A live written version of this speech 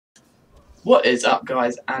What is up,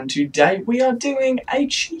 guys? And today we are doing a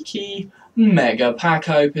cheeky mega pack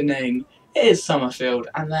opening. It is Summerfield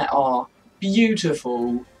and there are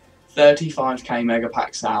beautiful 35k mega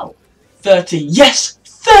packs out.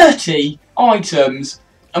 30 items,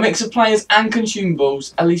 a mix of players and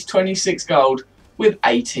consumables, at least 26 gold with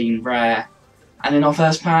 18 rare. And in our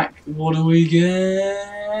first pack, what do we get?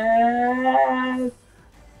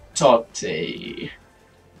 Totti.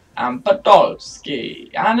 And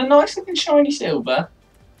Podolski, and a nice looking shiny silver,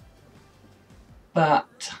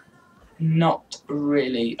 but not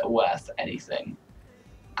really worth anything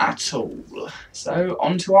at all. So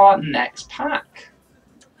on to our next pack.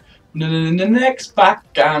 The next pack,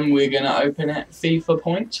 and we're going to open it FIFA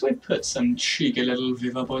points. We've put some cheeky little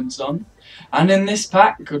FIFA points on. And in this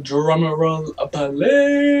pack, drumroll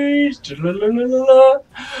please,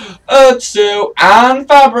 Özil and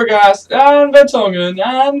Fabregas and Vertonghen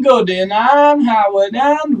and Godin and Howard,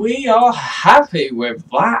 and we are happy with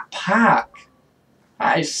that pack.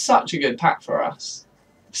 That is such a good pack for us.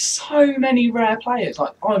 So many rare players.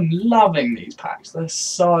 Like, I'm loving these packs. They're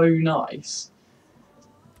so nice.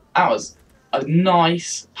 That was a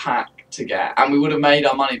nice pack to get, and we would have made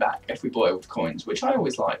our money back if we bought it with coins, which I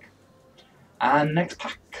always like. And next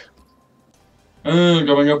pack.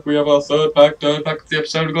 Coming up, we have our third pack of the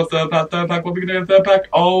episode. We've got third pack. What are we going to do in third pack?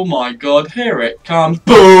 Oh my god, here it comes.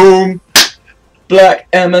 Boom! Black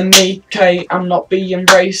M&E-K, I'm not being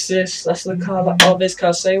racist. That's the colour of his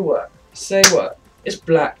car. Say what? Say what? It's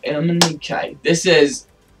Black M&E-K. This is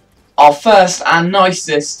our first and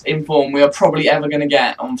nicest inform we are probably ever going to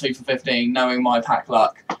get on FIFA 15, knowing my pack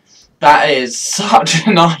luck. That is such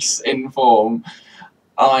a nice inform.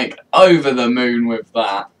 Like, over the moon with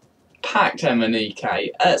that. Packed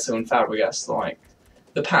M&E-K, Özil and Fabregas, like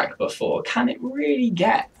the pack before. Can it really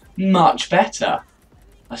get much better?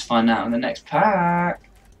 Let's find out in the next pack.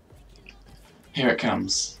 Here it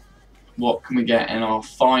comes. What can we get in our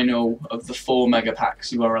final of the 4 mega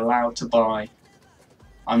packs you are allowed to buy?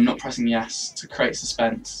 I'm not pressing yes to create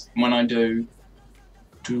suspense. When I do,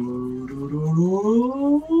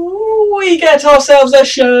 we get ourselves a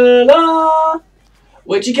Schürrle,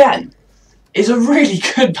 which again is a really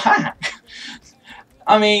good pack.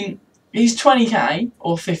 I mean, he's 20k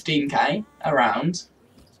or 15k around,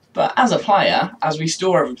 but as a player, as we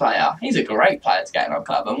store every player, he's a great player to get in our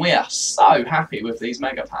club, and we are so happy with these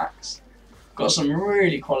mega packs. Got some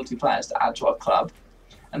really quality players to add to our club.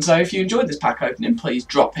 And so if you enjoyed this pack opening, please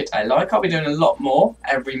drop it a like. I'll be doing a lot more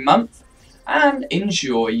every month. And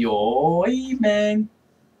enjoy your evening.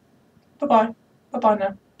 Bye-bye. Bye-bye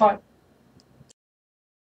now.